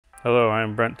Hello, I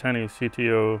am Brent Tenney,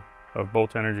 CTO of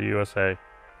Bolt Energy USA.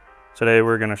 Today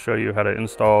we're going to show you how to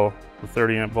install the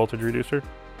 30 amp voltage reducer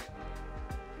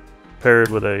paired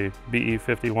with a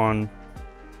BE51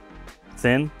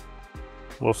 thin.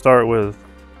 We'll start with,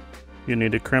 you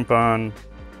need to crimp on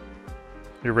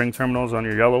your ring terminals on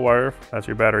your yellow wire, that's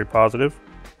your battery positive,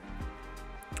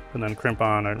 and then crimp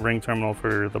on a ring terminal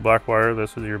for the black wire,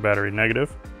 this is your battery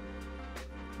negative.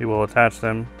 You will attach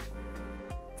them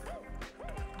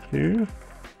here.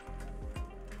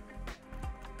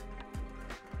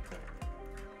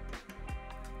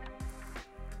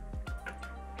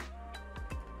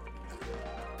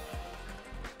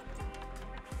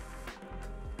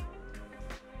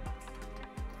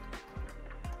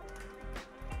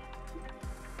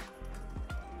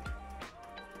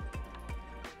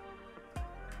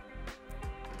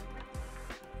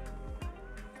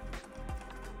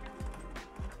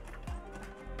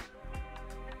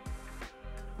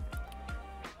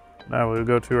 Now we'll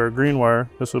go to our green wire.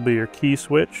 This will be your key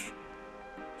switch.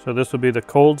 So this will be the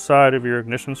cold side of your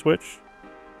ignition switch.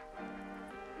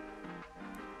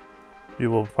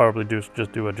 You will probably just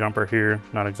do a jumper here,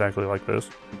 not exactly like this.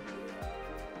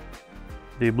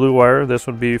 The blue wire, this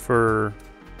would be for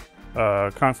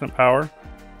constant power,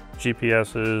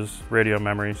 GPSs, radio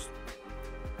memories.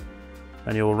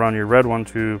 And you will run your red one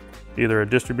to either a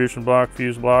distribution block,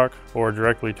 fuse block, or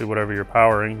directly to whatever you're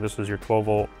powering. This is your 12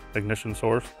 volt ignition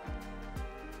source.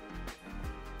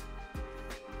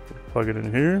 Plug it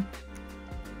in here,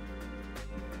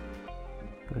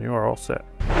 and you are all set.